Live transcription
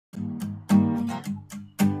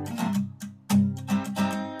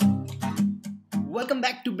welcome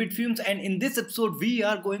back to Bitfumes, and in this episode we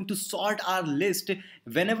are going to sort our list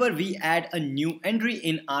whenever we add a new entry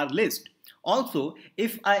in our list. Also,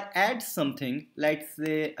 if I add something, let's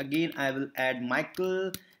say again I will add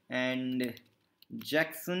Michael and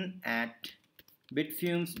Jackson at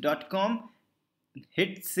bitfumes.com,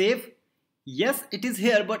 hit save. Yes, it is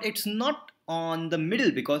here, but it's not on the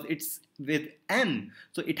middle because it's with M,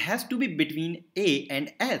 so it has to be between A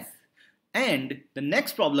and S. And the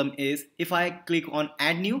next problem is if I click on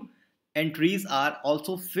add new, entries are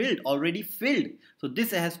also already filled. So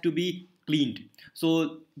this has to be cleaned.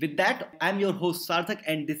 So with that, I'm your host Sarthak,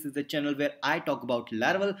 and this is the channel where I talk about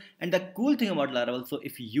Laravel and the cool thing about Laravel. So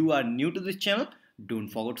if you are new to this channel, don't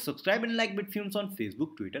forget to subscribe and like Bitfumes on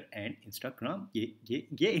Facebook, Twitter and Instagram.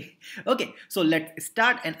 Yay. Okay, so let's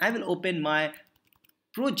start, and I will open my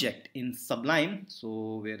project in Sublime.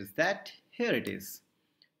 So where is that? Here it is.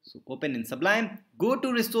 So open in Sublime, go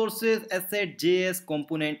to resources, asset, JS,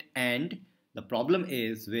 component, and the problem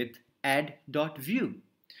is with add.view.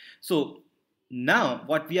 So now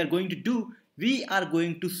what we are going to do, we are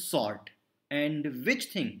going to sort. And which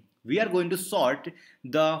thing? We are going to sort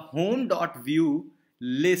the home.view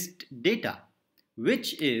list data,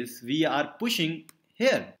 which is we are pushing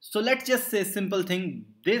here. So let's just say simple thing,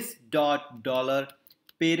 this dot dollar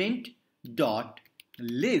parent dot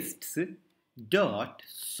lists dot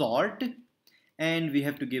sort, and we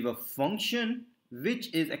have to give a function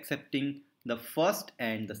which is accepting the first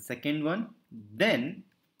and the second one. Then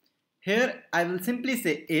here I will simply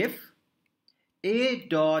say if a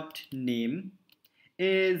dot name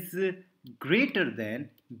is greater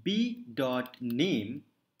than b dot name,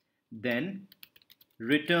 then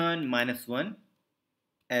return -1,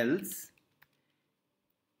 else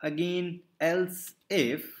again else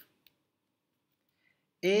if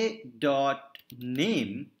a dot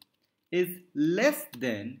name is less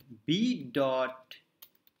than b dot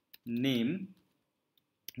name,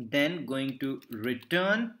 then going to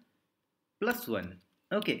return +1.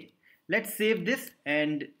 Okay, let's save this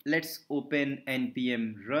and let's open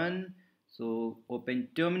npm run. So open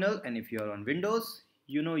terminal, and if you are on Windows,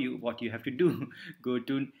 you know what you have to do. Go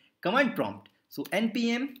to command prompt. So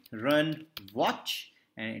npm run watch,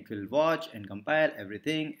 and it will watch and compile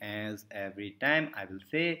everything as every time I will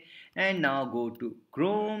say. And now go to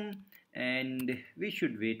Chrome, and we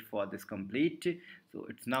should wait for this complete. So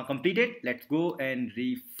it's now completed. Let's go and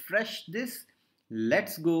refresh this.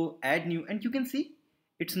 Let's go add new, and you can see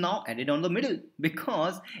it's now added on the middle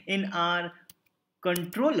because in our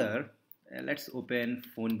controller, let's open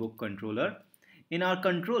Phonebook controller. In our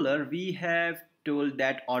controller we have told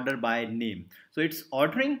that order by name, so it's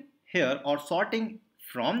ordering here or sorting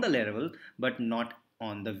from the Laravel but not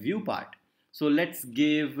on the view part. So let's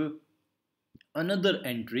give another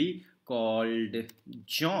entry called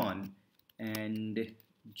John, and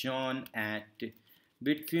John at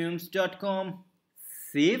bitfumes.com,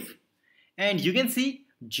 save, and you can see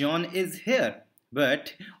John is here,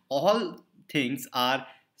 but all things are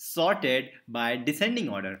sorted by descending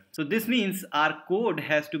order. So this means our code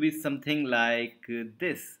has to be something like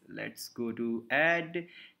this. Let's go to add.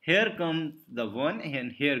 Here comes the 1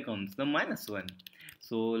 and here comes the -1.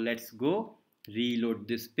 So let's go reload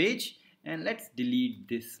this page and let's delete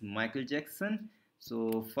this Michael Jackson.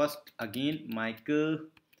 So first again Michael,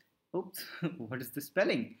 oops, what is the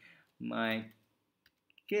spelling?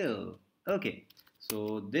 Michael. Okay,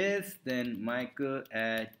 so this, then Michael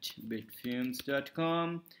at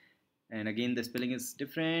bitfumes.com, and again the spelling is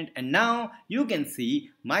different, and now you can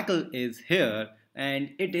see Michael is here and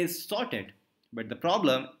it is sorted. But the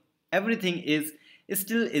problem, everything is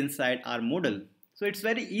still inside our model. So it's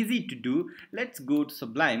very easy to do. Let's go to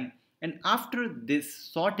Sublime, and after this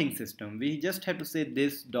sorting system we just have to say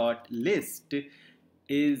this dot list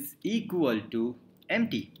is equal to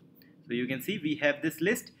empty. So you can see we have this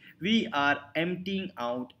list. We are emptying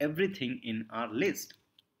out everything in our list.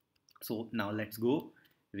 So now let's go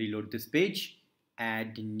reload this page,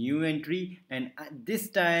 add new entry, and this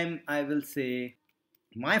time I will say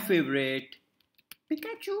my favorite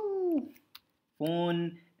Pikachu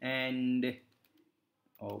phone, and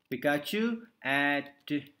Pikachu at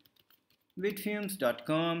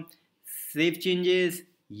bitfumes.com, save changes.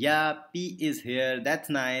 Yeah, P is here, that's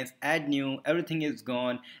nice, add new, everything is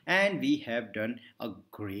gone, and we have done a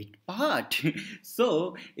great part.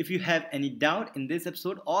 So if you have any doubt in this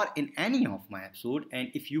episode or in any of my episode,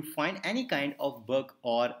 and if you find any kind of bug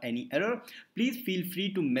or any error, please feel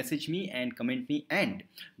free to message me and comment me, and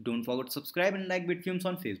don't forget to subscribe and like Bitfumes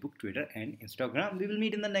on Facebook, Twitter and Instagram. We will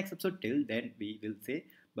meet in the next episode. Till then we will say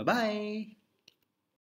bye bye.